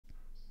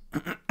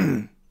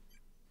Hey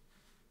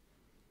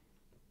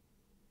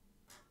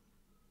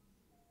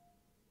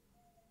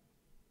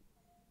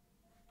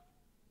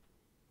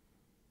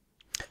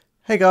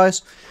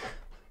guys,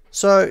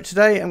 so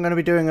today I'm going to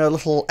be doing a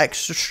little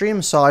extra stream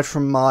aside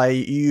from my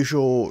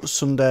usual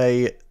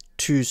Sunday,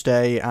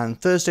 Tuesday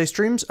and Thursday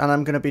streams, and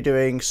I'm going to be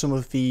doing some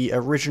of the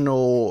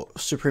original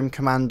Supreme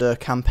Commander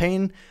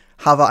campaign.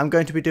 However, I'm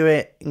going to be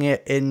doing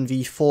it in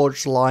the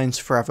Forged Lines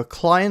Forever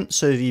client,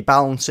 so the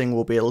balancing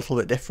will be a little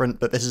bit different,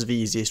 but this is the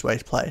easiest way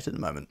to play it at the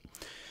moment.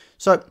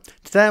 So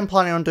today I'm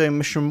planning on doing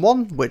mission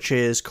 1, which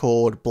is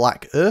called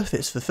Black Earth.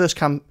 It's the first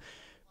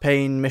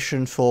campaign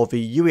mission for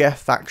the UEF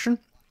faction.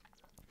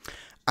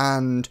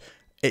 And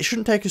it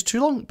shouldn't take us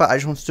too long, but I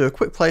just want to do a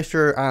quick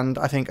playthrough, and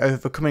I think over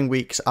the coming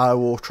weeks I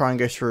will try and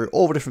go through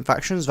all the different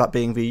factions, that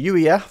being the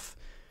UEF,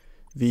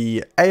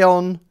 the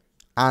Aeon,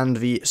 and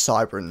the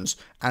Cyberans,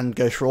 and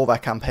go through all their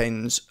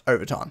campaigns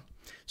over time.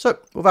 So,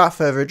 without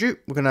further ado,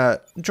 we're going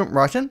to jump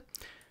right in.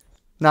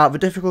 Now, the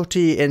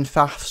difficulty in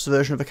FAF's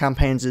version of the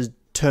campaigns is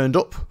turned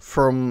up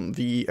from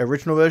the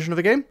original version of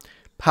the game.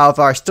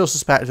 However, I still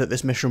suspect that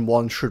this mission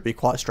 1 should be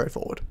quite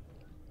straightforward.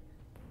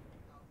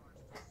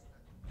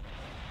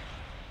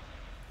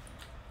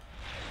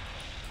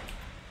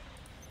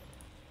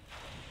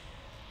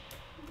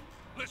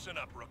 Listen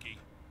up, rookie.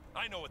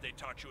 I know what they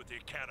taught you at the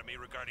Academy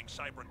regarding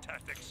Cybran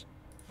tactics,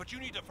 but you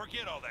need to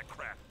forget all that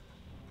crap.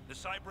 The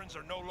Cybrans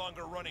are no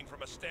longer running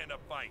from a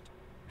stand-up fight,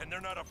 and they're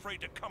not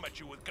afraid to come at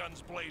you with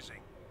guns blazing.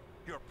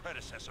 Your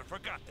predecessor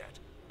forgot that,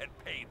 and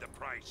paid the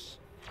price.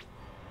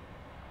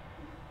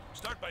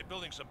 Start by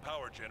building some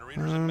power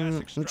generators and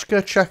mass extraction. I'm just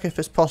going to check if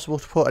it's possible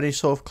to put any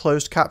sort of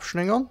closed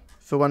captioning on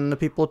for when the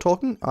people are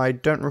talking. I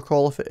don't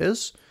recall if it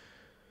is.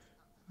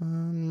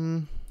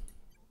 Don't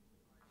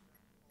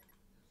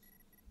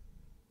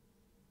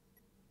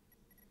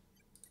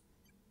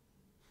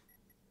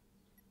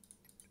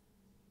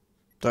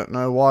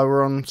know why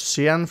we're on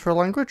CN for a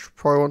language.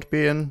 Probably want to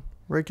be in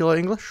regular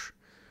English.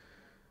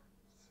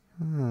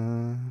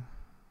 Oh,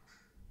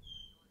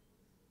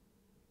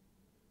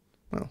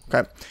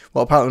 okay.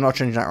 Well, apparently we're not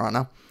changing that right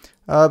now.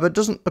 But it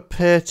doesn't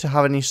appear to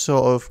have any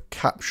sort of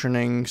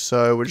captioning,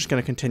 so we're just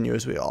going to continue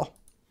as we are.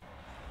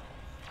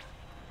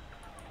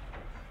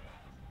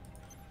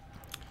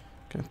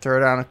 Going to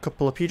throw down a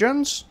couple of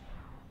P-gens.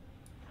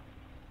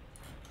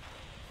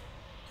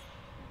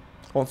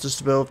 Wants us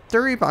to build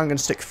 3, but I'm going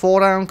to stick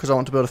 4 down because I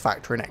want to build a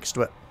factory next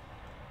to it,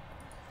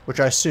 which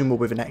I assume will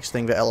be the next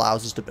thing that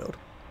allows us to build.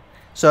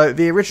 So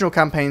the original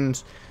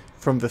campaigns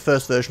from the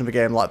first version of a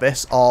game like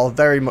this are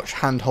very much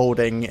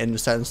hand-holding in the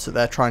sense that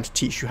they're trying to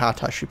teach you how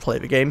to actually play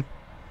the game.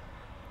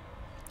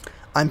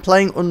 I'm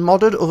playing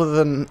unmodded other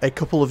than a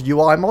couple of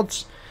UI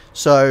mods,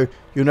 so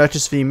you'll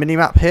notice the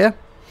minimap here.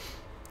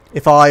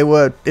 If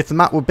the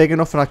map were big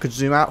enough and I could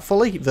zoom out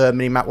fully, the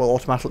minimap will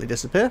automatically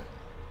disappear.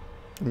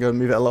 I'm going to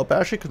move it a little bit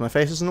actually because my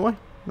face is in the way.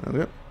 There we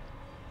go.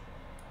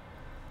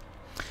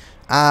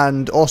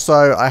 And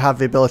also I have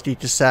the ability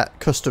to set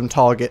custom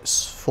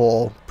targets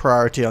for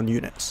priority on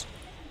units.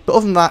 But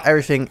other than that,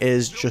 everything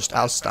is just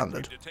as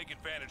standard. To take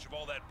advantage of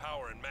all that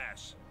power and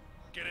mass.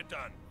 Get it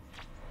done.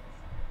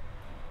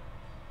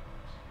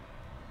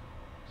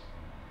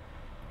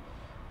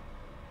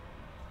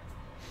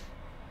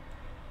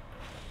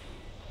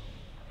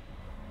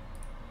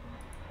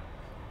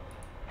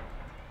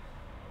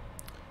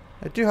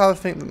 I do have a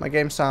think that my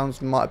game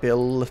sounds might be a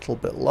little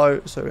bit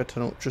low, so we're going to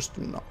turn up just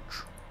a notch.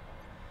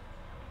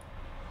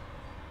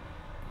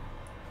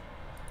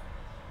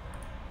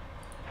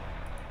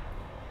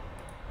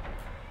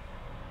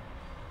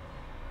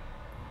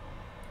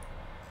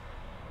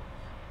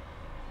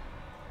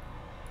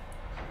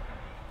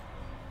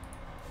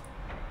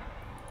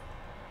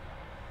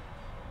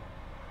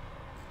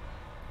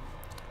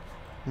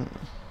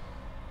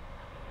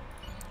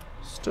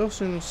 Still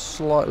seems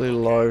slightly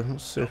low.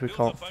 Let's see if we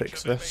can't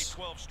fix this.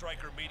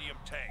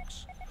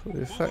 Put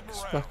the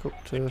effects back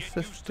up to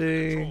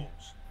 50.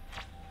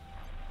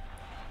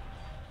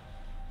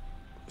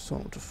 It's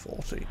on to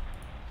 40.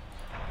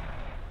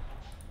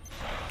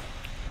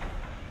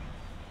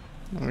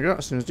 There we go,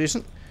 that seems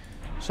decent.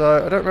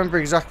 So I don't remember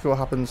exactly what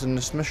happens in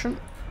this mission.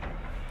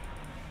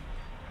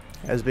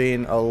 It has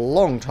been a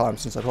long time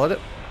since I played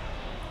it.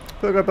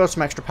 But we're going to build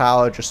some extra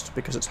power just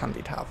because it's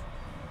handy to have.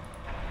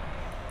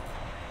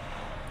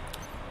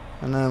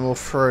 And then we'll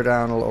throw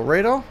down a little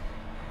radar.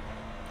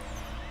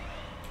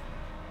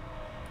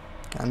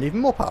 And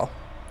even more power.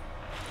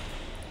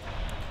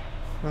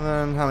 And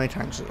then how many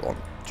tanks does it want?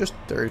 Just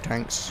 3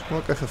 tanks.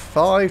 We'll go for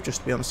 5 just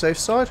to be on the safe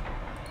side.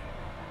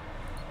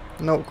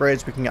 No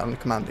upgrades we can get on the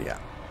commander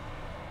yet.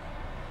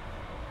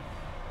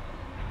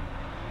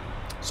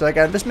 So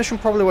again, this mission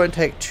probably won't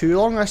take too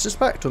long, I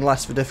suspect,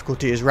 unless the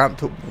difficulty is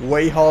ramped up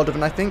way harder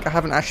than I think. I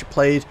haven't actually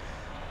played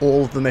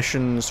all of the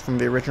missions from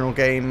the original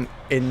game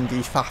in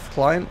the FAF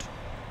client.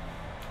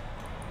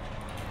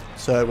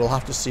 So we'll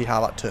have to see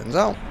how that turns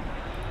out.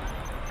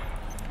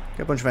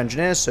 Get a bunch of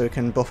engineers so we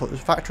can buff up the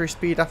factory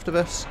speed after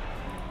this.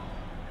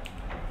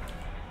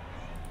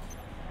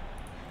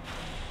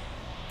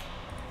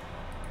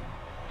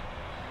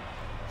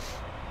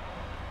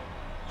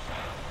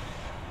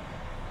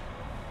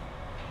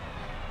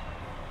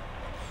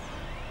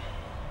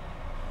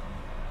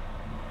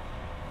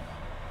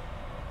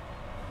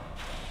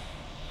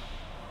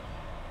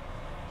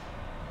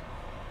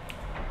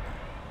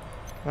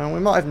 And we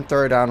might even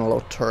throw down a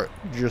little turret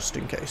just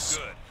in case.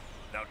 Good.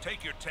 Now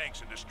take your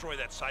tanks and destroy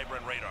that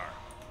Cybran radar.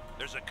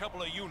 There's a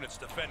couple of units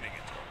defending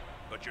it,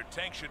 but your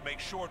tank should make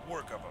short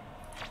work of them.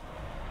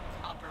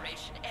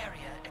 Operation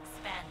area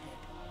expanded.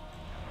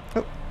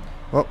 Oh,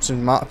 whoops,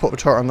 and might have put the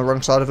turret on the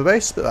wrong side of the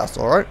base, but that's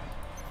alright.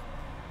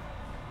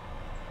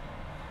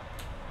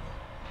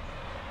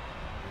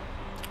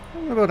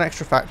 We'll build an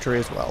extra factory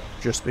as well,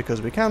 just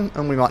because we can,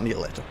 and we might need it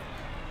later.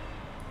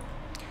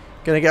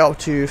 Gonna get up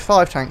to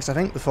 5 tanks, I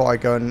think, before I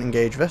go and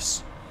engage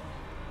this.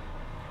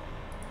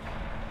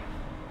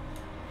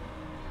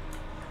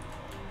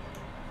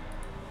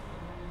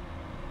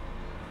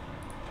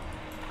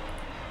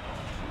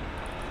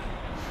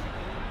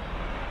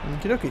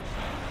 Okie dokie.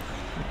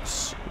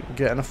 Let's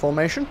get in a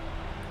formation.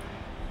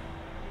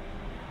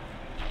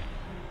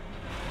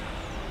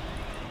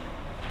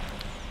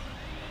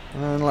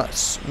 And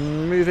let's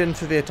move in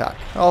for the attack.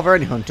 Oh, they're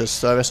only hunters,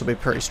 so this will be a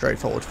pretty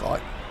straightforward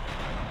fight.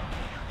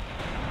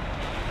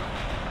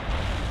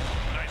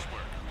 Nice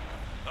work.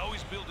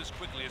 Always build as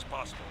quickly as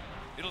possible.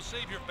 It'll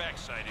save your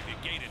backside if you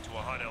gate into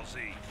a hot LZ.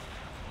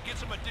 Get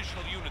some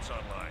additional units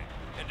online,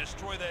 and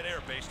destroy that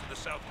airbase to the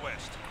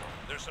southwest.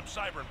 There's some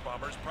Cybran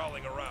bombers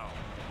prowling around.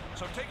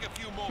 So take a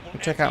few mobile...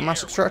 We'll take out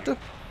Mass Extractor.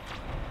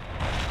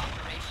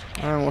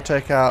 And we'll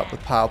take out the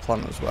power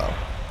plant as well.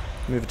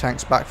 Move the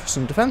tanks back for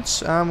some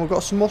defense, and we've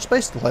got some more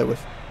space to play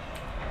with.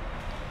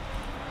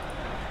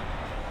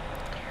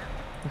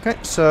 Okay,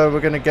 so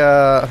we're going to get,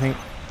 I think,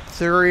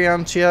 3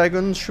 anti-air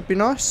guns should be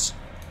nice.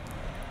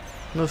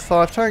 Another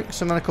 5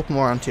 tanks, and then a couple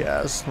more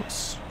anti-airs.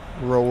 Let's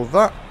roll with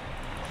that.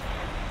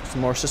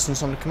 Some more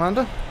assistance on the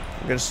commander.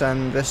 We're going to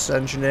send this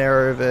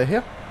engineer over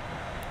here.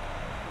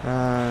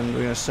 And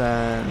we're going to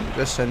send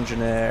this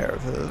engineer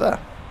over there.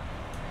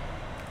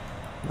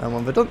 And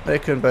when they're done, they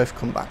can both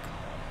come back.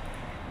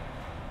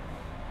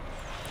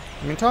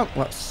 In the meantime,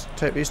 let's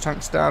take these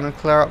tanks down and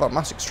clear out that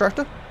mass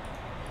extractor.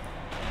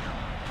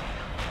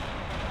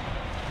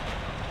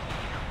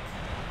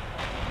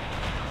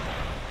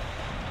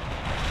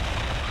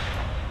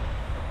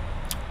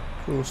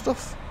 Cool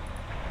stuff.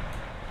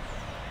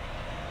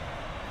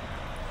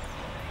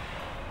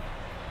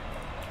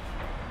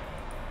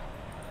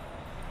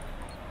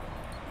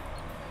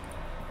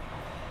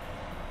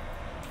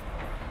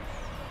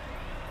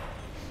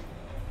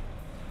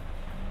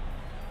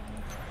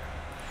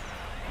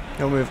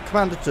 He'll move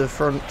commander to the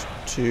front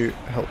to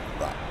help with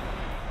that.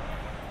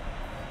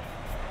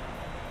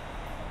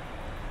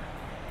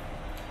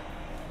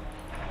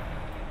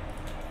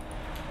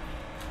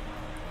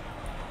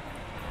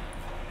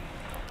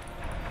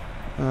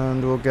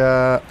 And we'll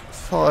get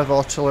 5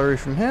 artillery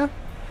from here.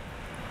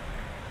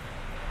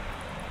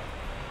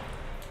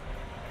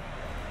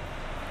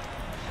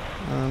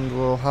 And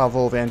we'll have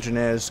all the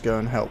engineers go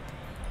and help.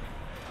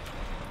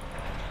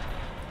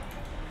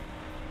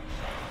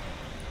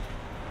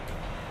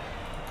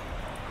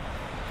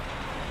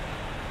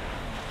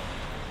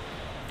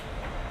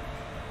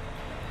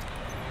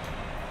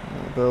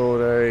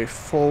 Build a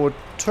forward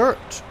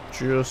turret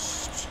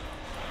just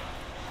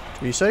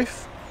to be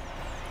safe.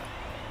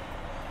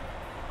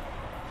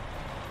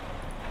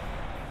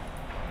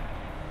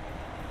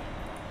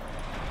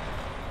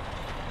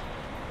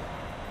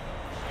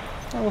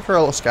 And we'll throw a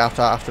little scout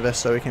out after this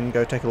so we can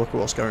go take a look at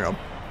what's going on.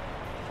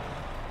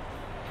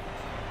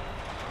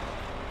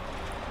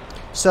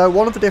 So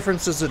one of the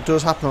differences that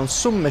does happen on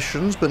some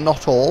missions, but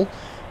not all,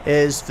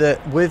 is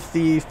that with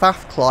the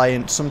FAF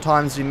client,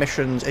 sometimes the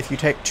missions, if you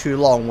take too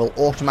long, will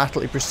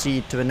automatically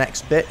proceed to the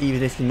next bit,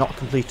 even if you've not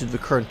completed the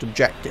current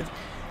objective.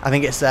 I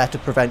think it's there to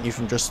prevent you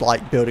from just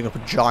like building up a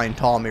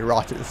giant army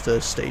right at the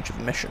first stage of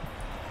the mission.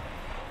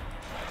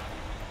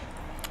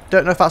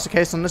 Don't know if that's the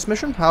case on this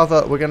mission,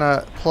 however, we're going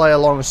to play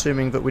along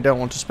assuming that we don't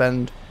want to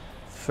spend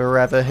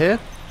forever here.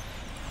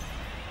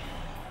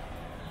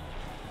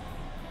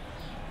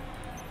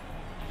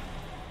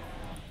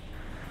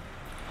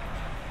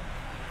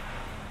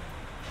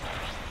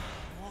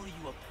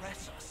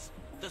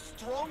 The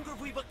stronger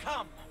we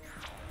become.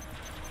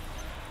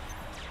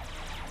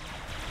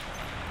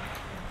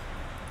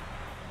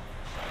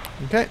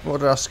 Okay,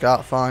 what did our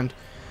scout find?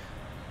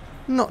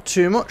 Not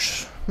too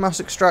much. Mass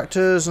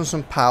extractors and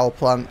some power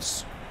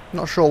plants.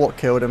 Not sure what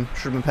killed him.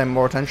 Should have been paying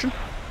more attention.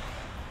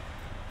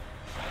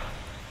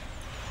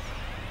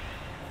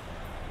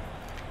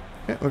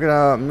 Okay, we're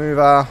going to move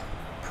our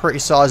pretty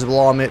sizable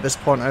army at this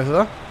point over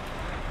there.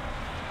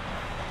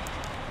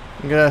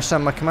 I'm going to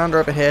send my commander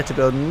over here to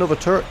build another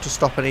turret to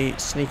stop any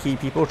sneaky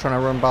people trying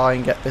to run by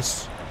and get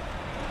this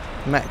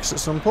mechs at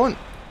some point.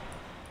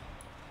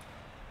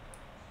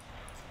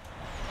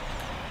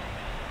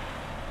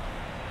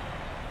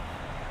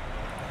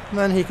 And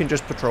then he can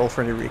just patrol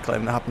for any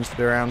reclaim that happens to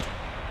be around.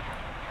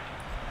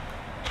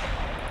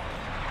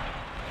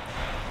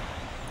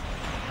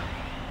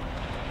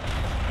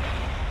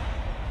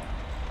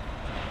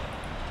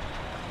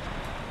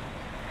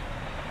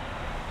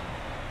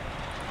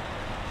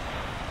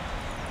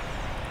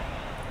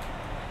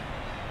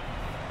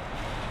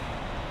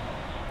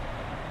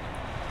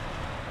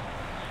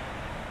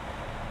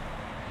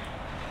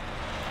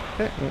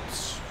 Okay,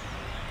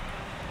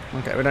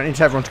 we don't need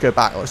everyone to go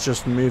back. Let's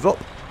just move up.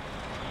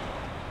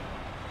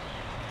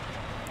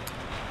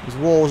 These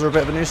walls are a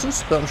bit of a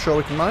nuisance, but I'm sure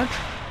we can manage.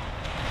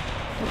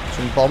 Oh,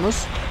 some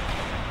bombers.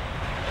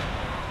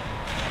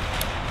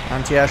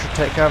 Anti-air should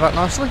take care of that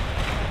nicely.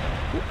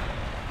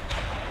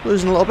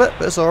 Losing a little bit,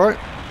 but it's alright.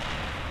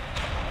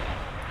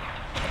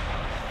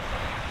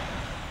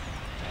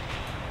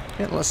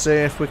 Okay, let's see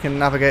if we can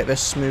navigate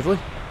this smoothly.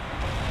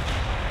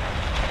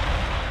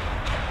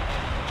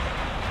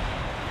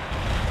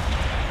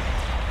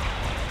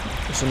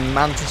 Some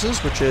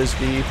mantises, which is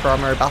the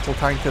primary battle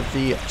tank of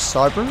the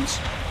Cyberns.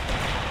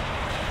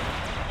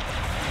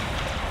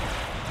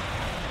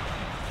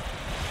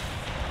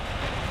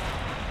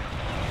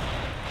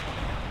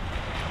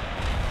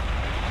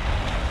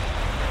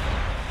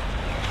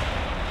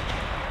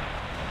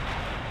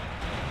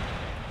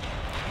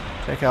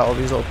 Take out all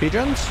these little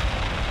pigeons.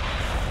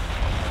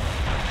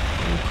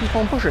 And keep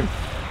on pushing.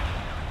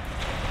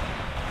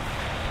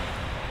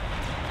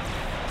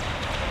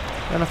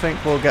 Then I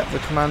think we'll get the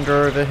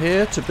commander over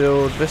here to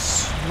build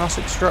this mass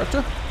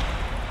extractor.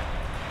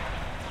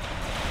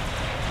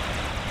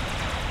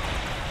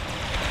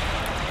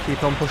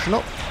 Keep on pushing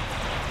up.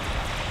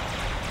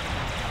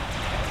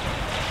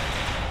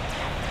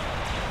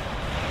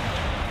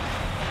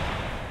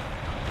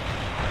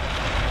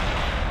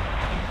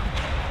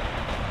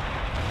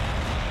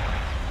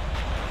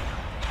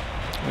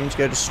 We need to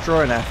go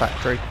destroy an air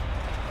factory.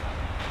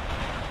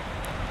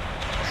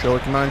 Sure we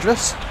can manage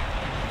this.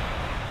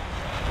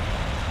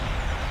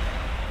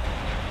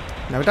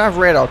 Now we don't have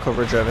radar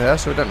coverage over here,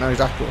 so we don't know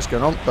exactly what's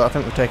going on, but I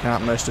think we've taken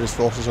out most of his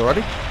forces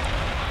already.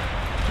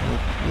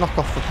 We'll knock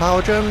off the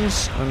power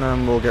gems, and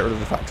then we'll get rid of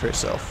the factory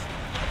itself.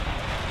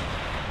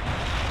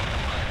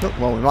 Oh,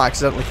 well, we might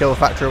accidentally kill the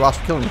factory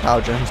whilst killing the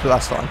power gems, but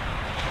that's fine.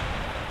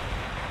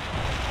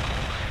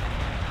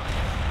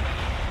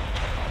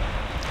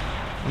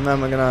 And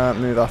then we're going to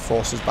move our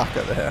forces back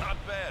over here.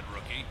 Not bad,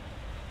 rookie.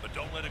 But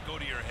don't let it go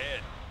to your head.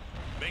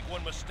 Make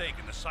one mistake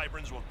and the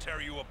Cyberns will tear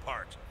you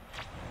apart.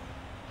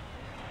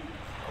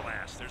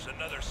 Alas, there's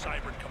another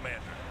Cybern commander.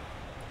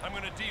 I'm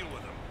going to deal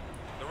with him.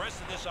 The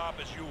rest of this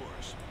op is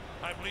yours.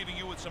 I'm leaving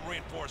you with some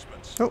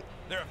reinforcements. Oh.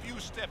 They're a few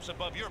steps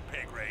above your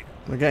pay grade.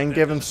 We're getting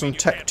given some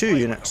Tech 2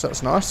 units,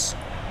 that's nice.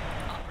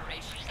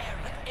 Operation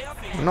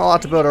area We're not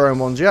allowed to build our own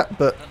ones yet,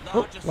 but...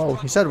 Oh, well,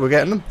 he said we're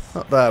getting them.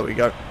 Oh, there we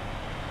go.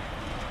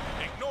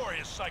 Ignore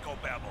his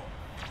psychobabble.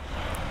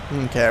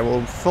 Okay,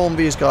 we'll form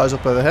these guys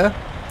up over here.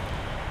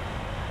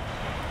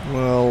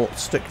 We'll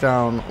stick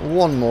down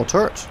one more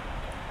turret.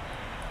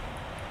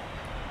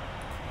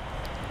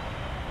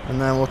 And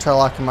then we'll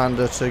tell our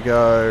commander to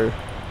go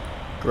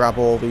grab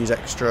all these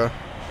extra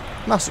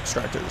mass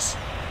extractors.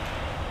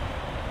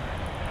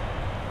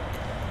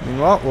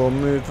 Meanwhile, we'll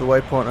move the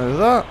waypoint over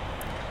there.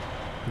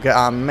 We'll get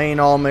our main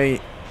army,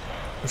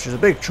 which is a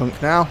big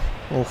chunk now,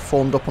 all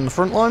formed up on the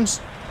front lines.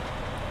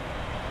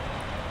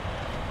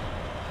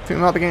 I think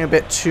we might be getting a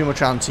bit too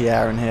much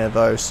anti-air in here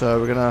though, so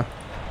we're going to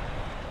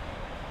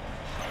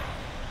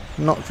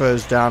knock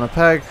those down a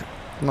peg,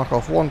 knock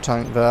off one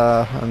tank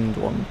there and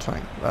one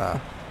tank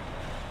there.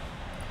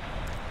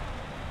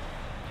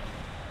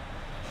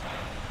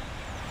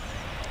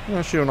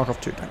 Actually, we'll knock off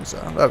two tanks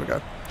there. There we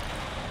go.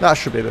 That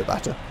should be a bit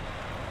better.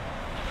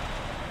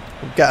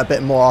 We'll get a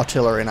bit more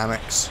artillery in our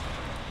mix.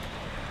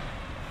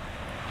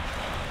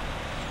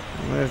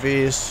 Move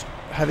these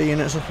heavy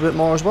units up a bit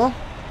more as well.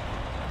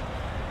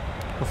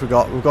 What have we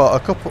got? We've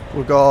got a couple.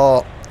 We've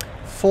got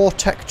 4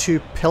 Tech 2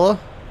 pillar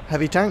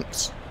heavy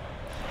tanks.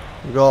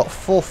 We've got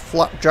 4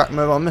 flapjack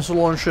mobile missile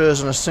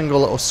launchers and a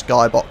single little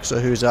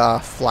skyboxer who's our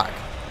flak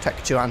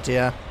Tech 2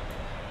 anti-air.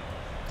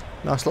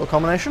 Nice little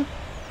combination.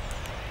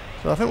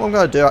 So I think what I'm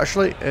going to do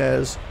actually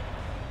is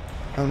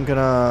I'm going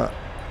to...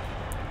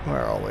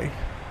 Where are we?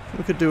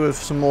 We could do with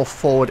some more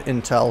forward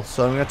intel.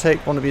 So I'm going to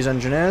take one of these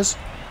engineers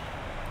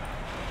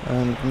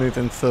and move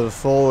him further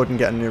forward and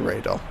get a new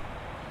radar.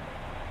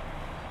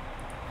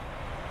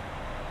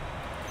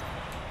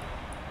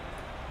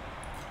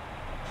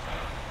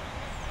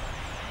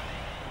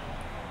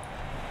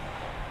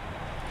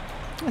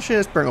 Actually,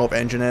 let's bring all the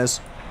engineers.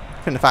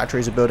 I think the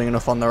factories are building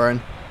enough on their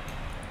own.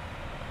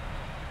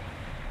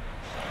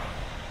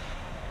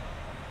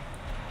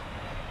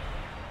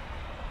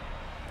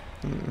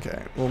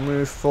 Okay, we'll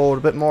move forward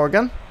a bit more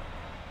again.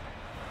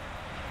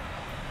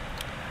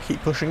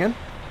 Keep pushing in.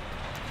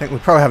 I think we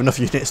probably have enough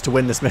units to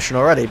win this mission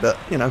already, but,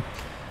 you know,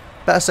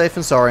 better safe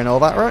than sorry and all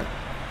that, right?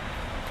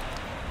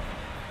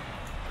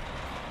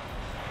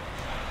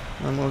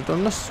 And we've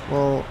done this,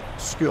 we'll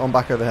scoot on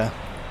back over here.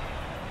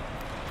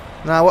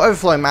 Now, we're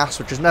overflowing mass,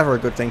 which is never a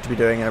good thing to be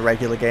doing in a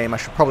regular game. I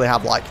should probably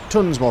have, like,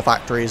 tons more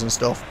factories and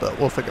stuff, but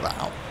we'll figure that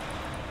out.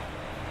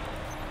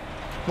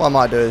 What I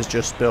might do is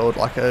just build,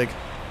 like, a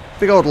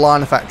big old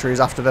line of factories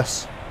after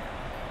this.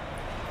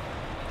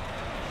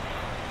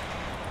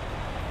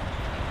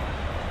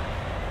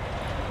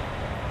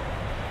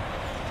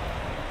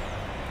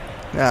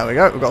 There we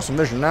go, we've got some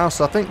vision now,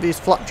 so I think these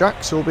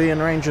flapjacks will be in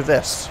range of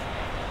this.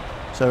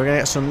 So we're going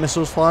to get some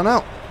missiles flying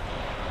out.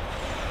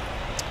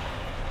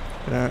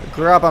 Gonna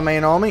grab our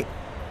main army,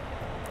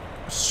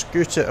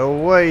 scoot it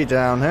away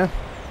down here.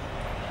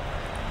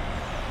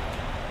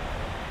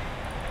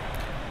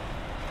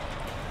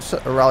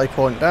 Set the rally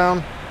point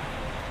down.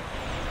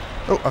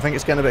 Oh, I think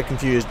it's getting a bit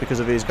confused because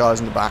of these guys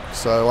in the back,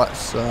 so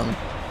let's, there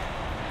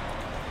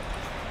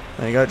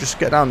you go, just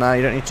get down there,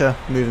 you don't need to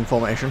move in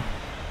formation.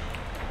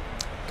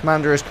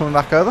 Commander is coming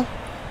back over.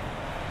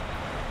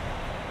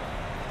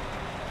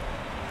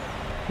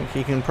 I think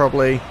he can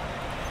probably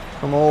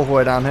come all the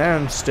way down here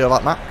and steal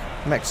that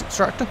mass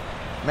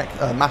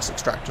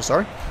extractor,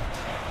 sorry.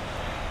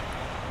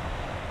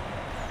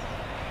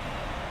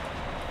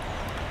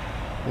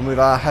 We'll move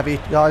our heavy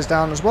guys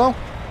down as well.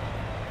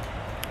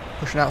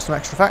 Pushing out some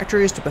extra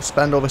factories to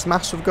spend all this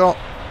mass we've got.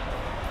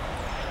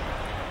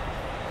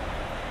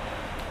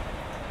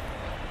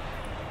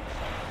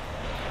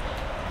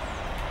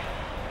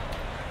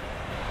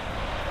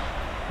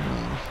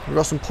 We've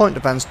got some point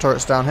defense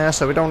turrets down here,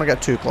 so we don't want to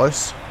get too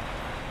close.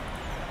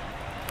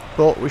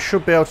 But we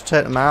should be able to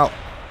take them out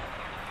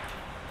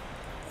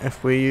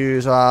if we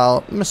use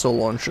our missile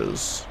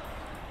launchers.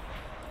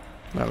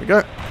 There we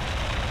go.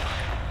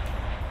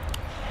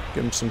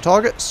 Give them some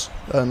targets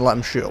and let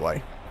them shoot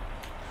away.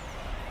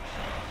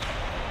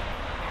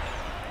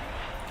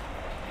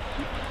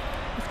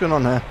 What's going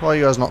on here? Why are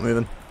you guys not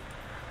moving?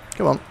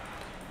 Come on.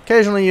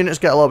 Occasionally units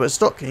get a little bit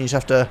stuck and you just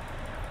have to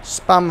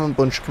spam a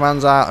bunch of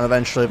commands out and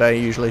eventually they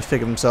usually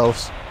figure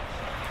themselves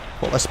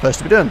what they're supposed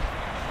to be doing.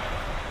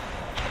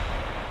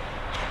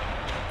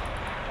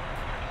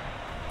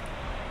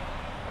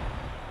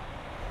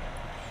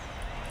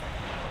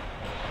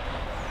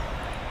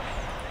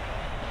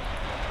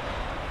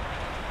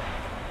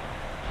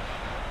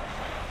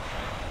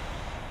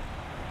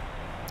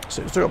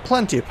 So we've still got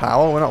plenty of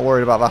power, we're not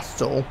worried about that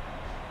at all.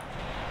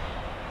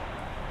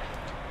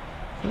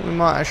 I think we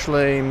might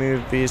actually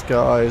move these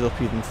guys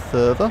up even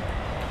further.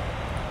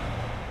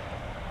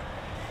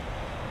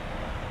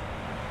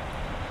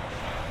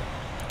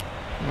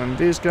 And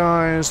these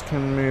guys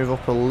can move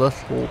up a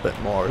little bit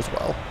more as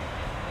well.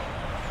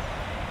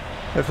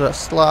 Hopefully that's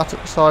still out at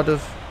the side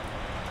of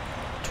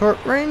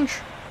turret range.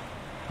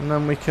 And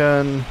then we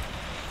can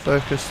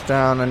focus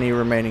down any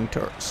remaining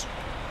turrets.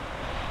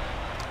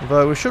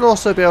 Although we should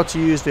also be able to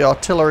use the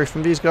artillery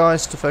from these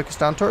guys to focus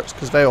down turrets,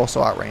 because they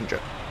also outrange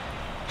it.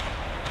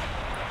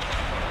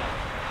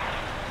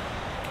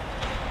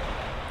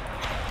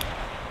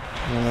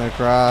 I'm going to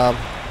grab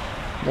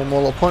one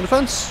more little point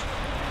defense.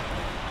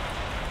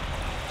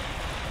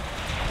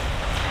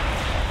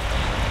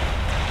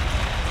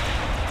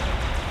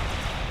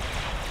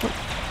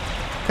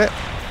 Okay,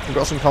 we've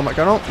got some combat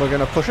going on. We're going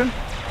to push in.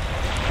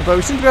 Although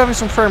we seem to be having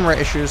some frame rate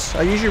issues.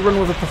 I usually run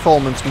with a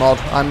performance mod.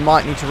 I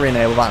might need to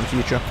re-enable that in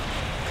future,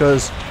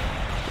 because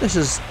this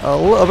is a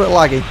little bit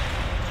laggy.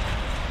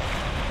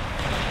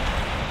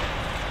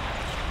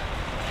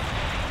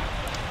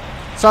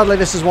 Sadly,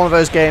 this is one of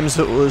those games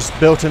that was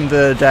built in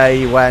the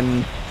day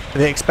when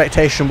the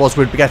expectation was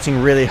we'd be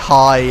getting really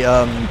high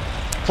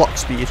clock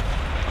speed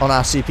on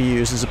our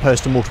CPUs as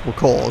opposed to multiple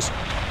cores.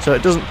 So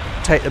it doesn't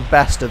take the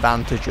best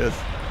advantage of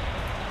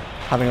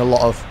having a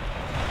lot of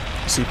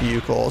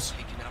CPU cores.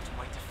 Taken out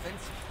my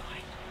defensive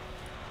line.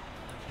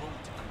 I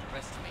won't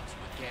underestimate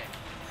you again.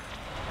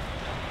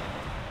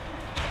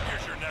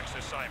 Here's your next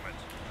assignment.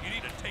 You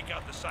need to take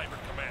out the Cyber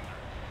Commander.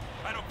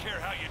 I don't care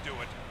how you do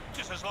it,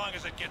 just as long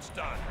as it gets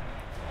done.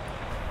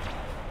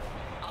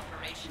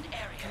 Operation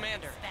area.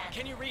 Commander, expanded.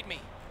 can you read me?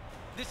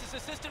 This is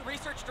Assistant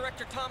Research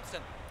Director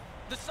Thompson.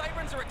 The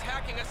Cyberns are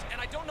attacking us,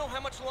 and I don't know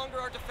how much longer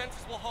our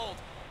defenses will hold.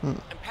 I'm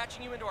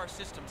patching you into our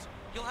systems.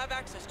 You'll have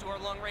access to our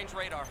long-range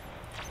radar.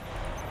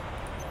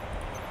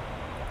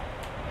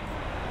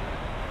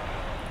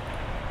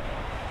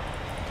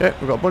 Okay,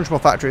 we've got a bunch more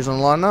factories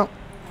online now.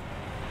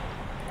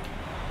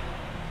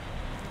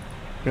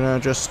 We're going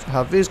to just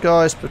have these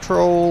guys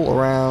patrol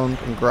around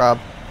and grab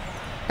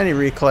any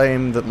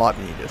reclaim that might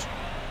be needed.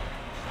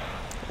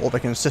 Or they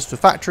can assist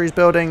with factories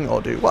building,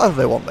 or do whatever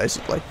they want,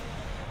 basically.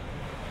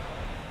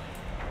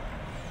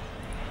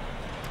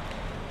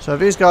 So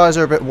these guys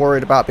are a bit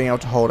worried about being able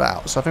to hold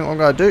out. So I think what I'm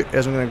going to do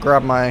is I'm going to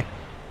grab my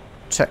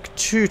Tech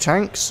 2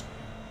 tanks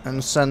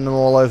and send them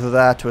all over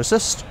there to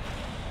assist.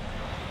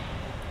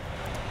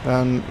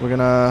 Then we're going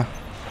to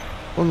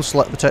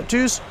unselect the Tech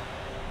 2s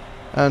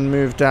and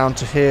move down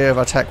to here with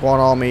our Tech 1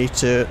 army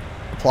to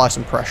apply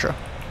some pressure.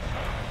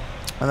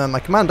 And then my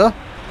commander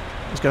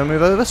is going to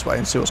move over this way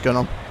and see what's going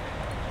on.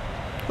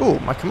 Ooh,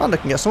 my commander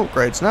can get some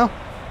upgrades now.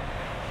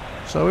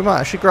 So we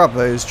might actually grab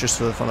those just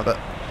for the fun of it.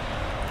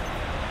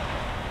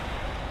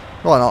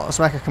 Why not? Let's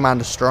make our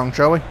commander strong,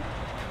 shall we?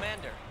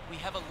 Commander, we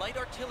have a light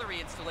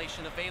artillery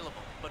installation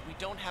available, but we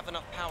don't have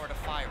enough power to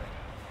fire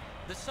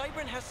it. The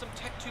Cybern has some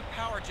Tech 2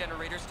 power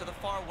generators to the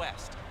far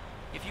west.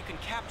 If you can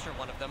capture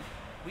one of them,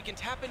 we can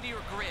tap into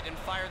your grid and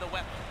fire the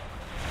weapon.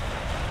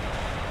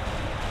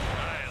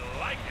 I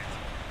like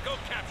it. Go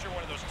capture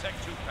one of those Tech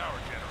 2 power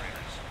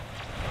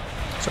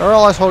generators. So our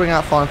allies holding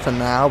out fine for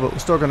now, but we're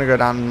still going to go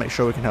down and make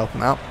sure we can help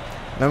them out.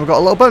 And then we've got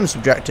a little bonus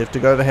objective to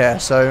go over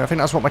here, so I think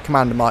that's what my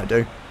commander might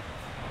do.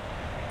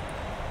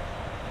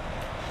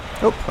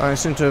 Oh, I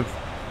seem to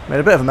have made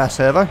a bit of a mess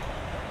here though.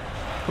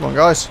 Come on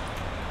guys.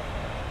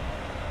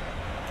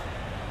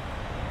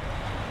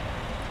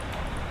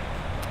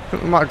 I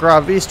think we might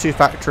grab these 2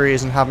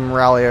 factories and have them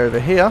rally over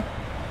here.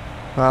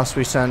 Whilst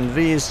we send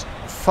these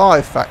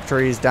 5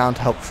 factories down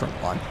to help the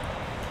front line.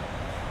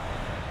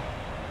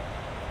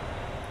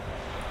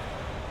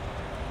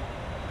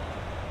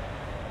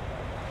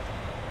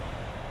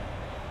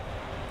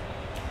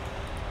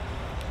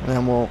 And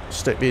then we'll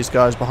stick these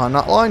guys behind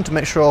that line to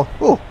make sure...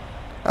 Oh,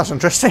 that's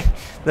interesting.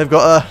 They've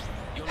got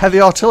a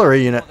heavy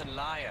artillery unit.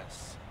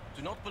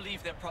 Do not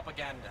believe their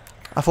propaganda.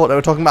 I thought they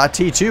were talking about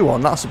a T2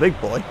 one. That's a big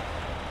boy.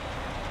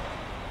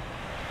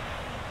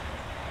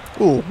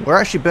 Ooh, we're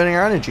actually burning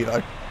our energy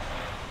though.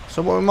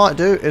 So what we might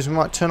do is we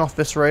might turn off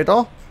this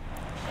radar.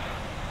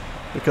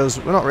 Because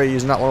we're not really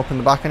using that one up in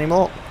the back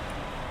anymore.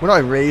 We're not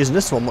even really using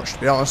this one much, to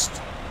be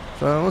honest.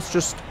 So let's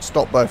just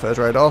stop both those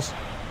radars.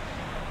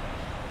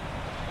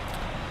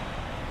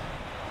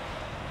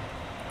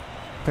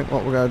 I think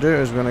what we're going to do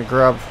is we're going to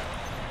grab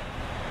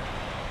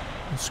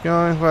this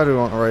guy. Where do we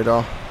want a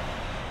radar?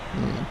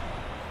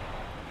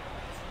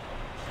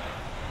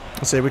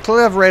 Let's see, we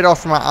clearly have radar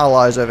from our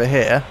allies over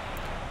here,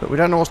 but we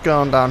don't know what's going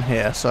on down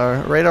here,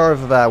 so radar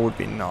over there would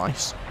be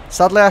nice.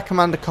 Sadly, our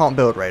commander can't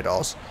build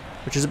radars,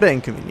 which is a bit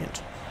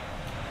inconvenient.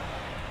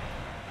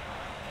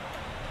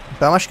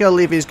 But I'm actually going to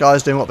leave these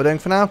guys doing what they're doing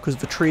for now, because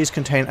the trees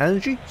contain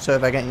energy, so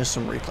they're getting us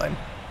some reclaim.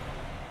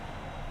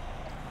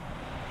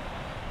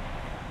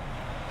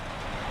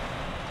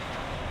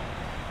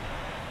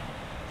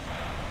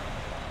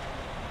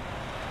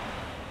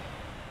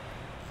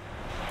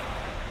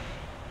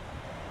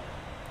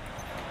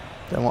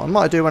 Then what I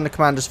might do when the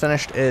commander's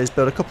finished is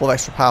build a couple of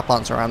extra power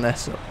plants around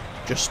this,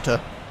 just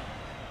to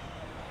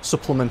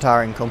supplement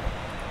our income.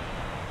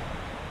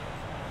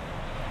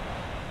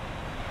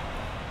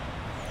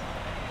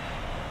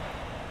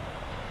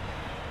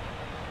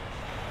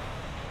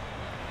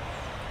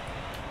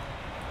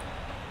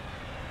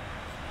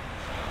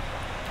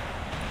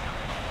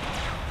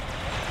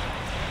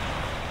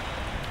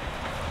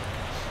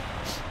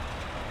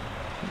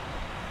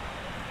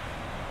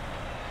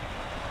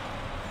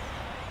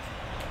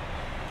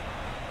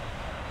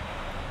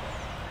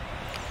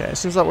 Okay, it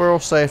seems like we're all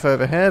safe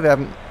over here. They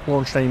haven't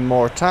launched any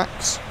more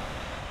attacks.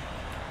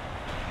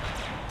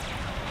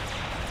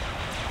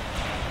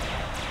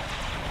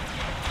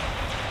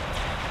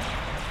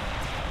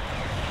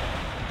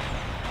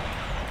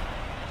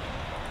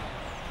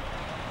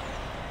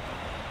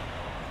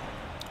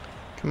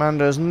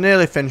 Commander's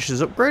nearly finished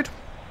his upgrade.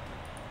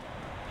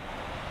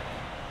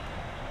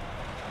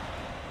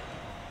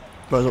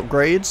 Those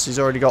upgrades, he's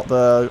already got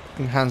the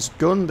enhanced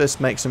gun. This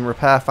makes him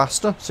repair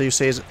faster. So you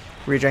see his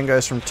regen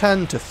goes from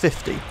 10 to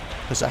 50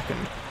 per second.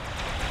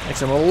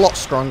 Makes him a lot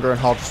stronger and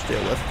harder to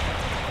deal with.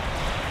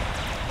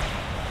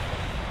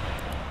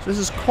 So this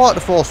is quite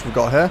the force we've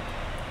got here.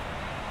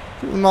 I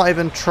think we might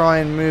even try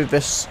and move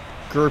this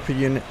group of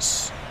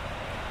units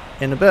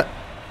in a bit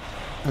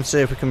and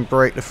see if we can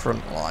break the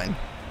front line.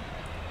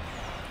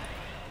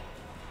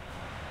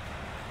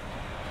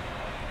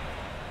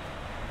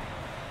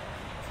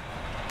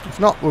 If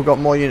not, we've got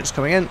more units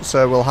coming in,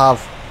 so we'll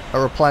have a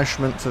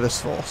replenishment for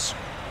this force.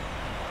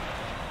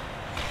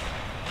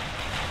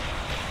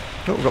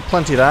 Oh, we've got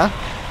plenty there,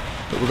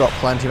 but we've got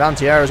plenty of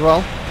anti-air as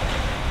well.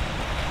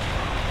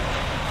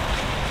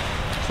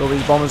 So all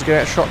these bombers are going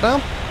to get shot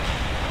down.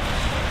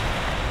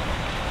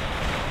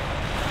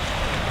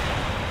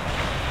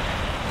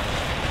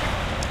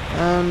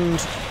 And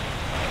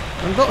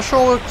I'm not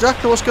sure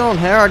exactly what's going on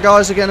here. Our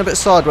guys are getting a bit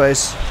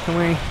sideways. Can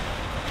we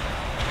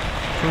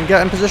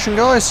get in position,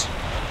 guys?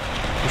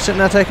 You're sitting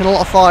there taking a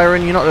lot of fire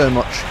and you're not doing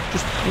much.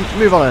 Just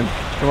move on in.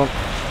 Come on.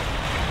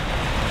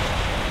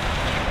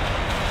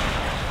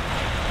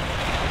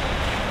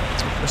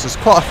 This is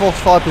quite a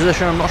fortified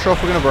position. I'm not sure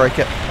if we're going to break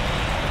it.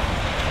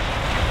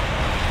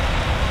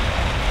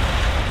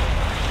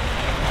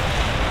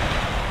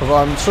 Although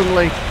I'm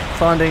suddenly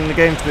finding the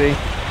game to be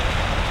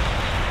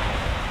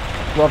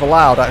rather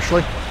loud,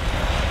 actually.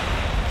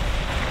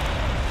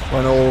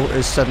 When all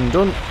is said and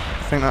done,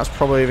 I think that's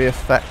probably the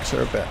effects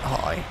are a bit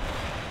high.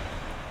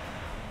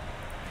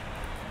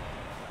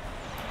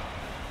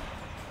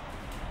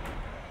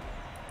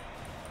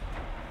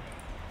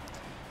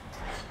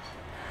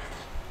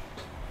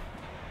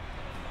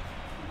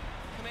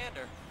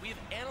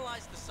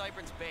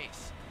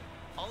 Base.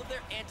 All of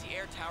their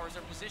anti-air towers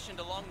are positioned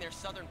along their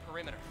southern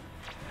perimeter.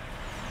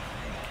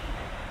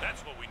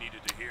 That's what we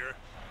needed to hear.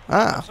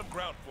 Ah, Some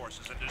ground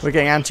forces and we're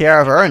getting anti-air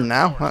of our own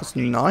now. That's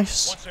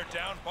nice. Once they're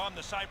down, bomb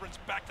the Cyberns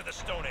back to the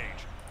Stone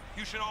Age.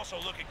 You should also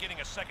look at getting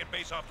a second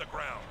base off the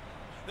ground.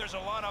 There's a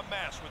lot of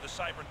mass where the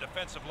Cybern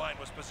defensive line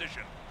was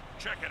positioned.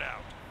 Check it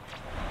out.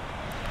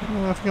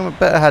 I think I'm a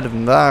bit ahead of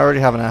them there. I already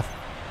have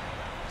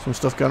some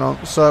stuff going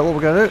on. So what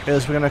we're going to do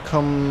is we're going to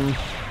come...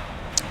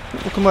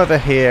 We'll come over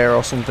here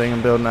or something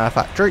and build an air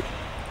factory.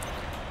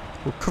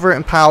 We'll cover it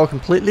in power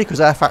completely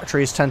because air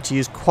factories tend to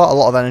use quite a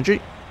lot of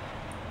energy.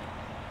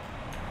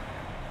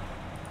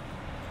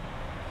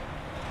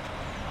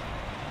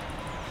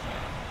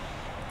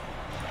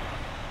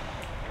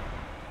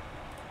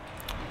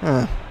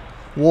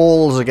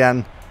 Walls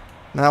again.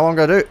 Now what I'm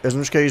going to do is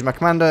I'm just going to use my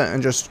commander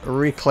and just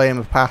reclaim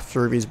a path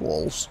through these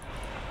walls.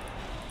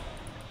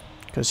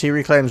 Because he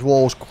reclaims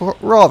walls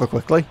rather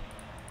quickly.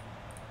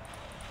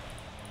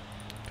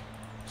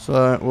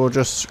 So we'll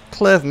just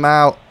clear them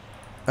out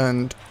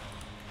and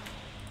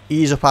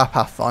ease up our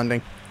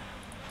pathfinding.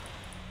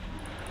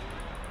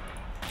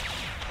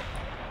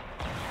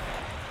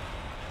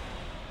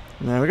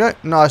 There we go,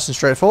 nice and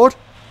straightforward.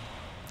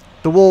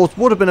 The walls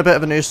would have been a bit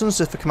of a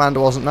nuisance if the commander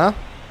wasn't there.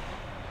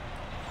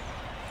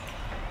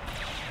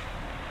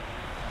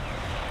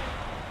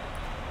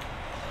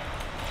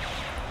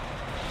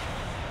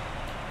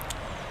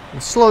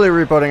 And slowly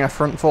rebuilding our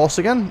front force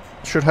again.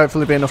 Should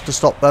hopefully be enough to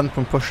stop them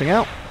from pushing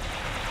out.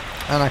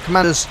 And our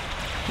commander's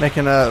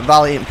making a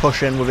valiant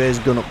push in with his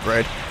gun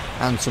upgrade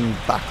and some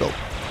backup.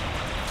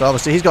 So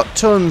obviously he's got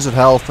tons of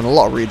health and a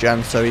lot of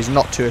regen, so he's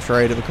not too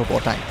afraid of a couple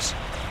of tanks.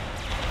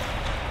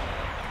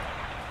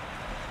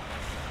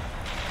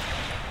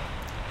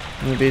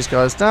 Move these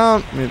guys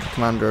down, move the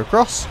commander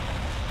across.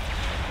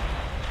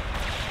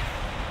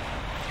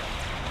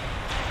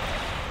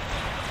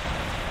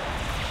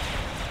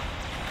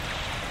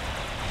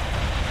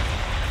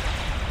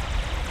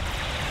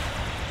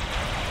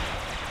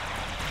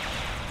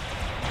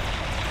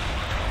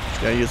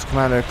 Just going to use the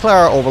commander to clear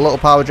out all the little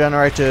power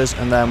generators,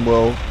 and then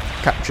we'll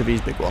capture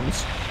these big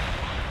ones.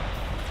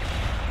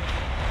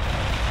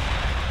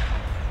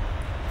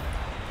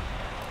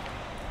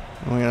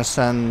 And we're going to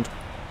send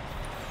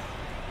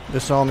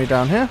this army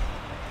down here.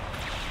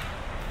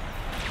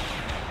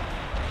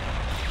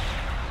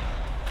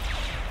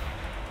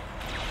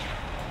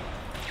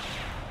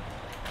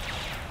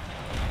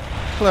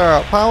 Clear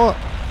out power.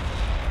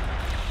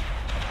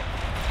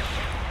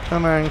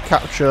 And then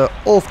capture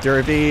all three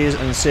of these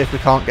and see if we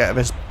can't get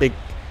this big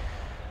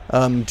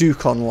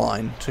Duke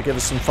online to give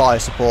us some fire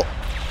support.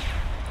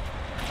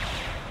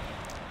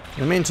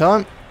 In the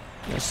meantime,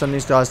 let's send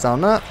these guys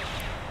down there.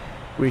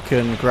 We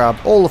can grab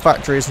all the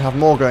factories and have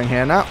more going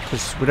here now,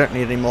 because we don't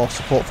need any more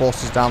support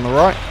forces down the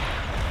right.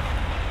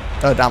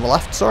 Down the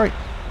left, sorry.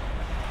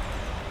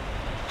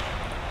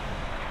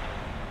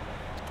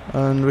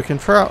 And we can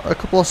throw out a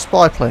couple of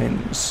spy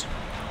planes.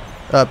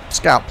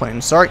 Scout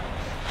planes, sorry.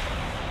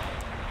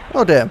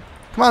 Oh dear.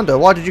 Commander,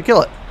 why did you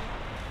kill it?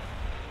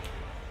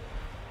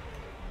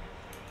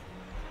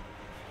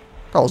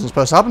 That wasn't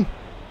supposed to happen.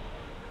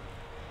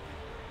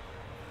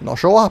 Not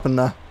sure what happened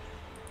there.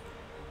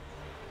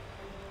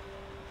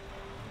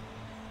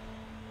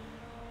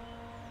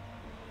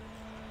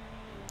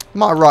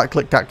 Might have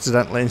right-clicked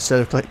accidentally instead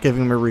of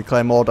giving them a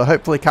reclaim order.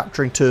 Hopefully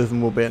capturing 2 of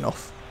them will be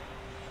enough.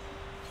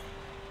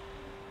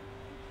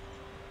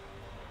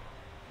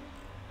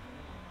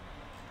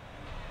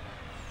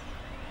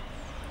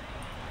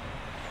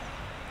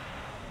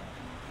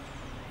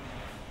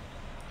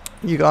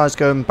 You guys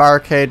go and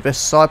barricade this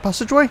side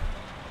passageway.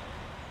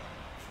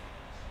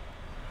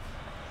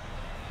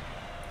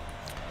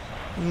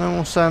 And then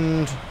we'll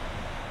send...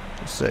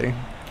 let's see.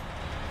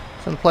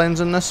 Send planes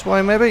in this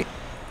way maybe?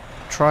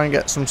 Try and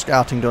get some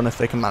scouting done if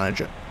they can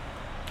manage it.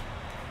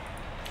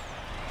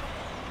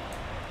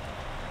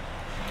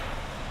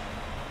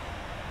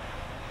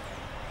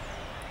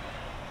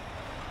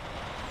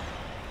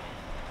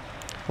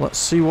 Let's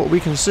see what we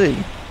can see.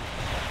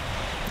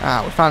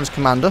 Ah, we found his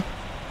commander.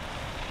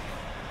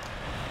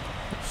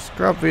 Let's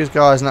grab these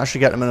guys and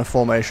actually get them in a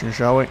formation,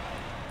 shall we?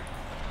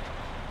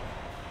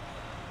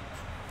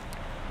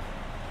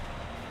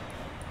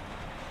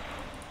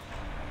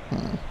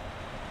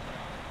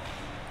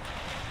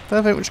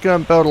 I think we're just going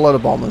to build a load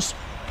of bombers.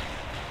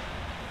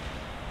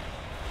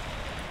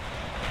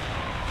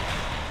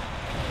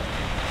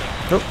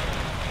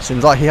 Oh,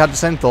 seems like he had the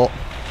same thought.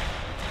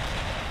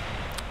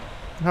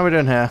 How are we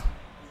doing here?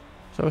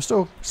 So we're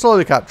still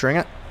slowly capturing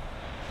it.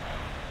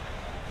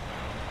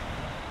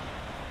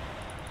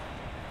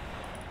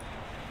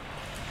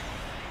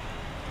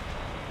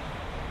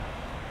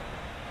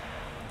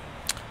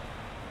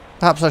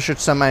 Perhaps I should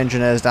send my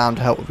engineers down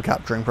to help with the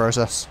capturing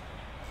process.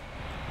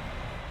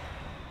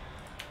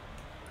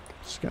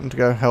 Get him to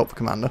go help the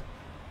commander.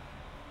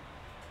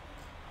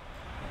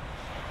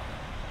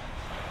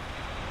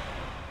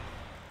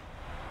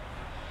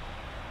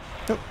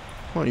 Oh,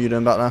 what are you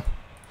doing back there?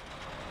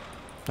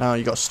 Oh,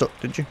 you got stuck,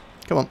 did you?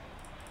 Come on.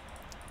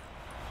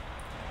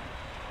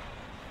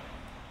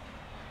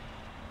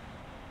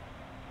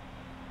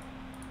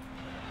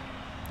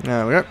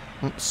 There we go.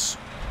 Let's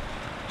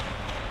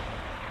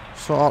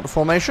sort out the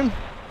formation.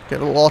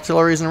 Get a little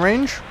artilleries in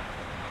range.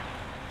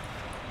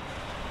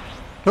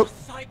 Oh.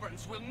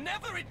 Will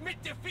never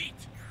admit defeat.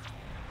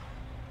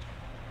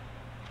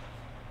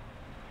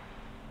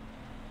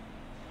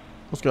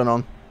 What's going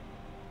on?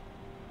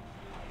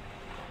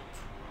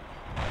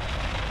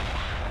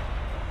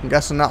 I'm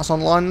guessing that's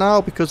online now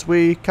because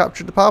we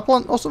captured the power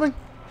plant or something?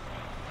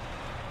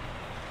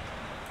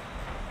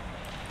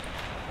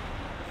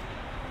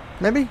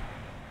 Maybe?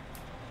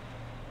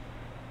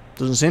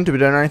 Doesn't seem to be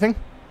doing anything.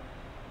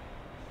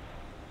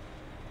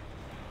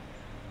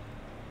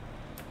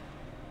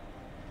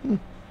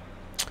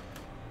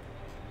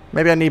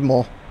 Maybe I need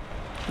more.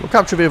 We'll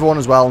capture the other one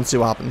as well and see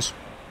what happens.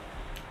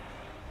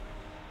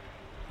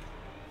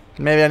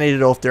 Maybe I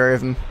needed all 3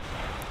 of them.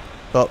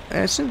 But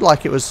it seemed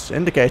like it was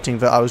indicating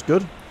that I was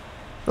good.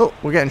 Oh,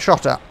 we're getting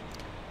shot at.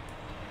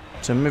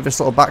 So move this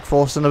little back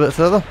force in a bit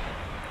further.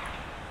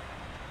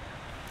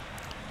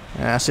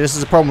 Yeah, see, this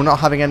is the problem with not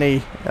having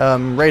any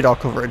radar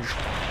coverage.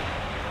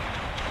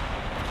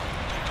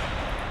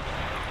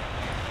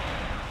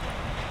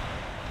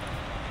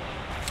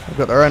 We've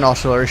got their own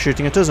artillery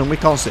shooting at us and we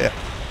can't see it.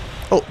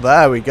 Oh,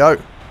 there we go.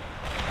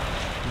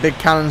 Big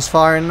cannons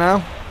firing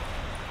now.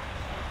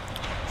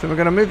 So we're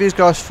going to move these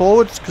guys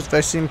forwards because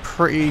they seem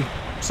pretty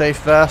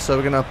safe there. So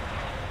we're going to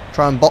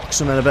try and box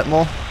them in a bit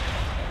more.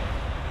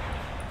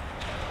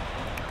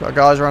 Got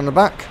guys around the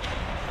back.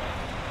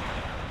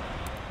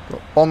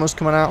 Got bombers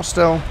coming out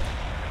still.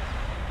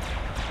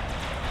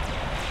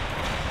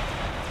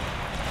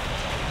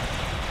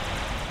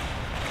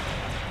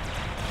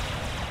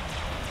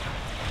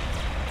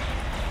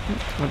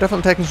 We're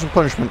definitely taking some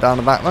punishment down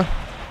the back though.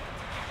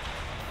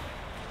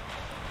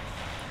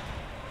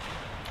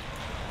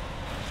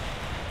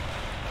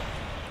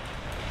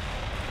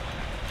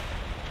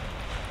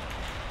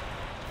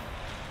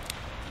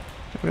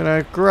 We're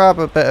going to grab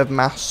a bit of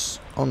mass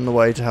on the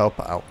way to help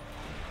out.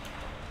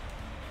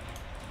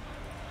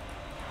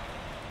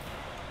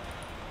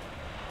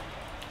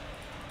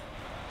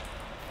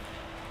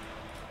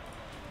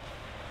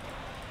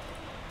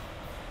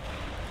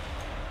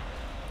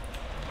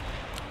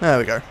 There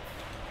we go.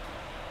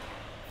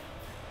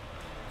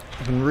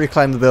 You can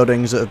reclaim the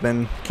buildings that have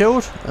been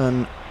killed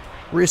and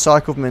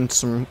recycle them into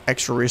some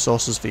extra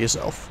resources for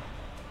yourself.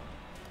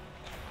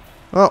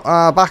 Well,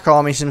 our back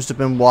army seems to have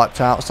been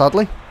wiped out,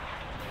 sadly.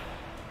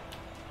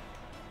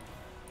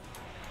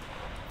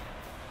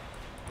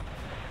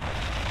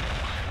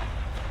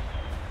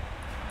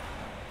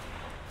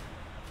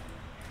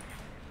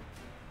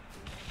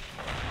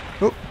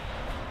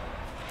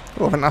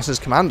 Oh, I think that's his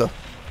commander.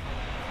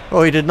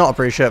 Oh, he did not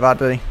appreciate that,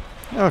 did he?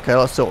 Okay,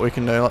 let's see what we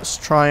can do. Let's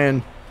try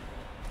and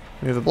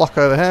move a block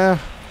over here.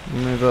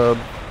 Move a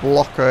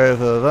block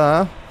over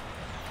there.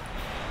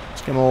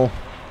 Let's get them all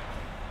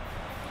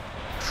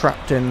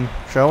trapped in,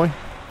 shall we?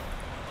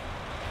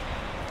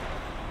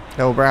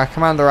 Yeah, we'll bring our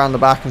commander around the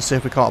back and see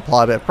if we can't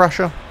apply a bit of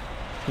pressure.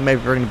 And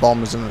maybe bring the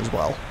bombers in as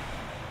well.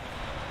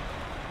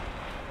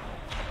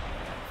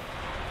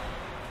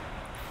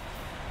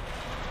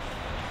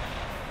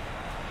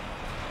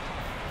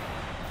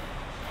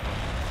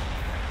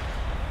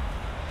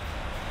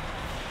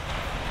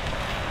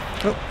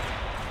 Oh.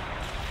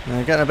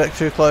 Getting a bit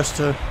too close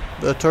to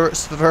the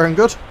turrets for very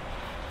good.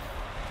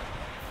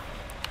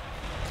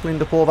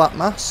 Cleaned up all that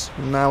mass,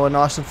 and now we're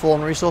nice and full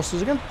on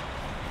resources again.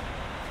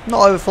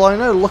 Not overflowing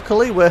though,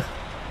 luckily we're...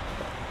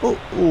 Oh,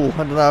 I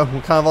don't know,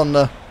 we're kind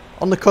of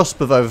on the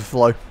cusp of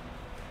overflow.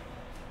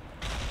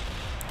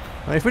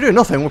 I mean, if we do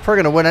nothing, we're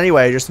probably going to win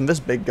anyway, just from this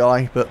big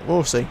guy, but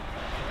we'll see.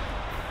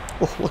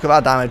 Oh, look at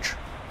that damage.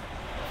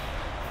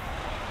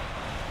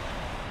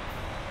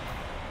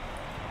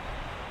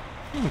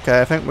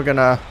 Okay, I think we're going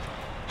to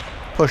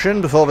push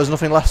in before there's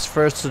nothing left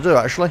for us to do,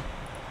 actually.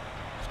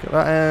 Let's get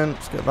that in,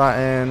 let's get that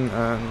in,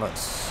 and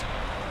let's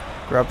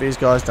grab these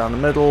guys down the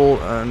middle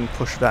and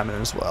push them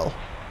in as well.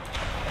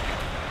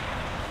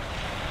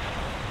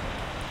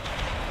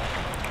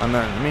 And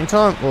then in the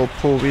meantime, we'll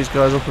pull these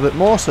guys up a bit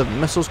more so the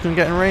missiles can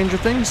get in range of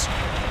things.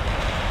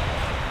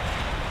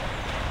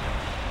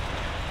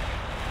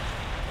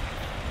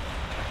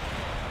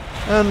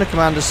 And the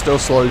commander's still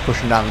slowly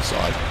pushing down the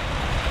side.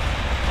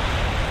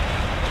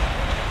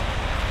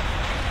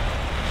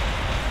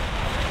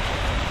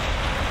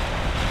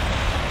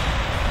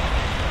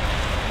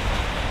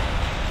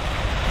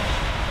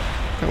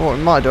 What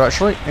we might do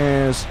actually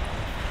is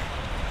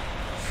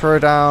throw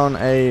down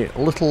a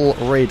little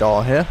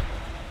radar here.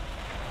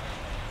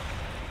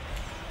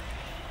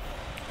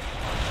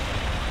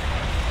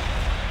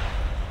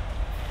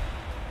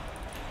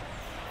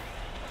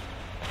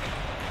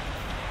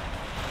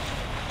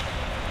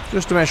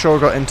 Just to make sure we've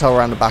got intel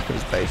around the back of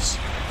his base.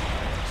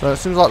 So it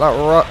seems like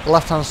that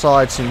left hand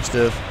side seems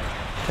to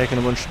have taken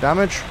a bunch of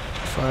damage.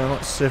 So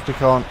let's see if we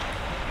can't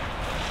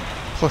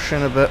push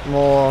in a bit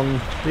more on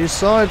these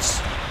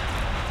sides.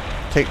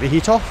 Take the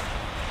heat off.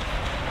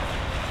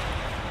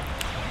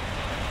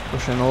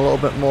 Push in a little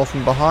bit more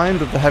from behind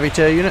with the heavy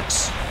tier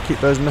units. Keep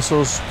those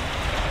missiles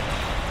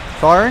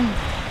firing.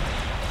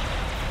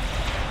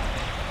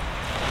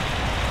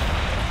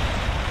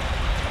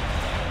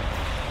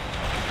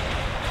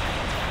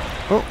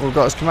 Oh, we've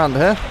got his commander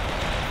here.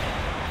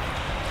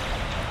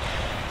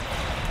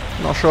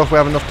 Not sure if we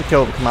have enough to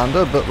kill the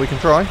commander, but we can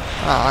try.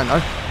 Ah, I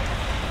know.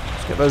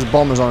 Let's get those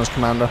bombers on his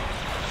commander.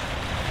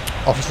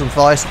 Offer some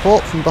fire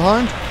support from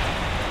behind.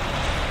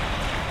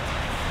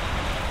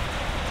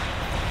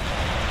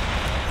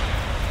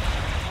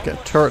 Get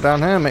a turret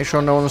down here, make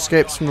sure no one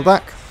escapes from the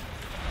back.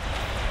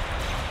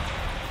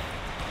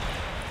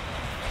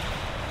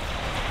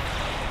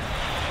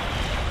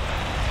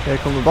 Here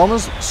come the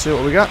bombers, let's see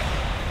what we got.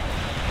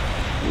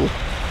 Ooh.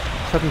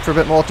 Hoping for a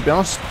bit more to be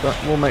honest, but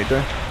we'll make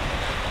do.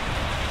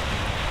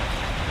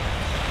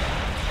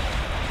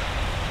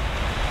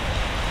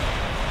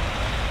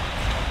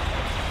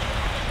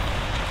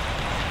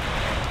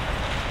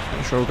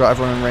 sure we've got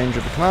everyone in range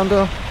of the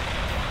commander.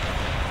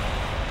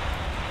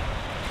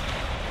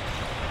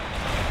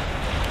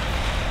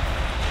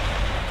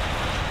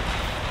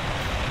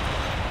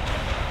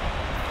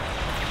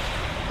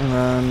 And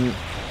then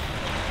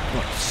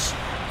let's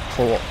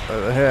pull up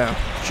over here.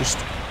 Just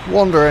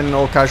wander in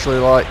all casually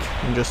like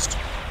and just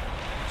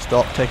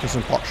start taking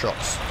some pot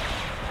shots.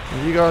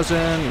 You guys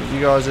in,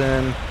 you guys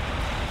in,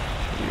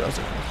 you guys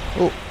in.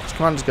 Oh, this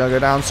commander's gonna go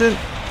down soon.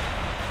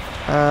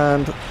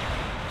 And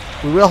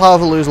we will,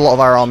 however, lose a lot of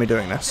our army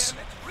doing this.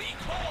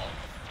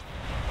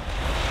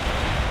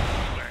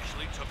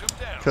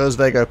 Because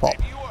they go pop.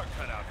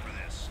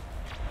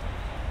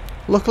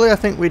 Luckily, I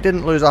think we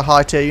didn't lose our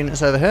high tier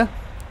units over here,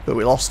 but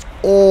we lost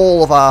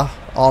all of our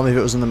army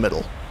that was in the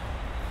middle.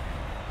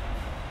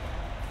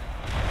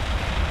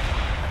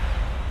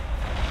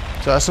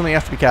 So that's something you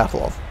have to be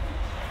careful of.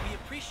 We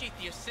appreciate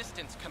the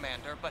assistance,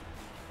 Commander, but...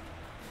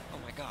 Oh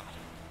my god.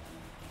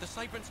 The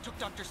Cybrans took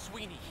Dr.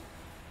 Sweeney.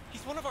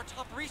 He's one of our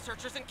top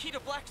researchers and key to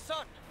Black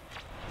Sun.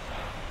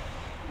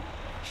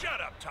 Shut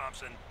up,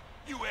 Thompson.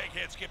 You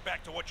eggheads get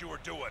back to what you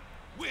were doing.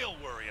 We'll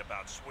worry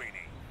about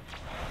Sweeney.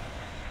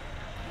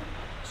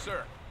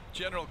 Sir,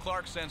 General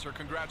Clark sends her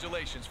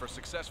congratulations for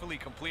successfully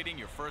completing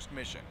your first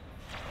mission.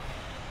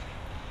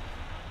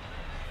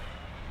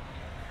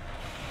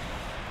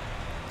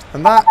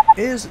 And that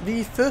is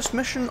the first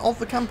mission of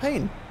the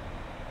campaign.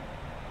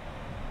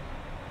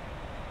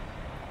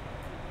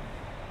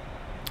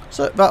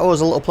 So that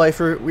was a little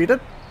playthrough we did.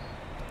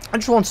 I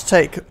just want to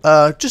take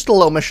just a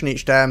little mission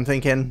each day. I'm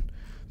thinking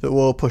that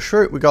we'll push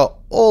through it. We got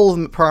all of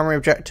the primary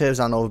objectives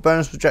and all the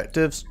bonus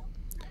objectives.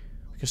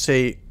 You can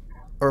see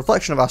a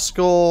reflection of our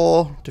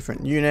score,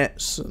 different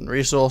units and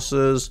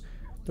resources,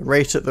 the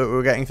rate at that we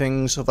were getting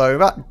things, although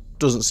that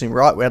doesn't seem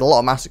right. We had a lot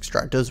of mass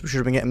extractors. We should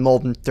have been getting more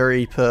than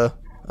 3 per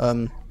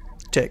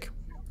tick.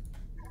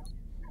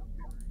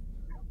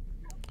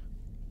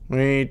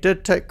 We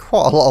did take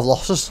quite a lot of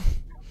losses,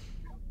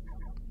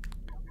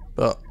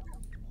 but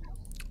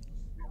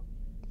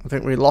I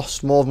think we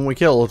lost more than we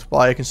killed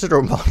by a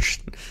considerable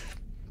margin.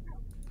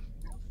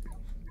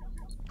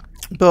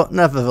 But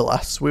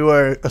nevertheless, we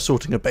were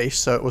assaulting a base,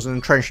 so it was an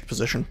entrenched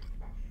position.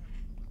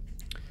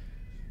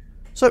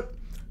 So,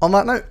 on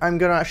that note, I'm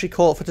going to actually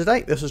call it for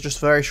today. This was just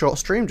a very short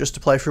stream, just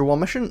to play through one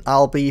mission.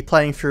 I'll be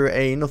playing through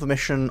another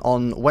mission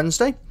on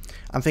Wednesday.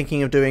 I'm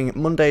thinking of doing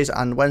Mondays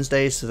and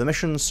Wednesdays for the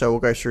missions, so we'll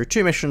go through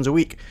 2 missions a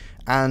week,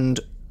 and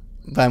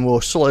then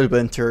we'll slowly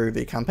burn through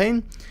the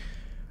campaign.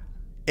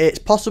 It's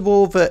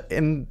possible that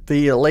in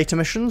the later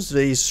missions,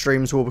 these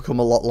streams will become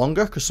a lot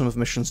longer, because some of the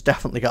missions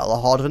definitely get a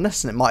lot harder than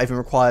this, and it might even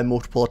require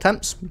multiple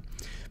attempts.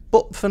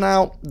 But for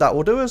now, that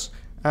will do us,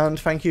 and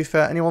thank you for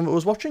anyone that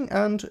was watching,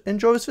 and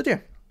enjoy this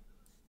video.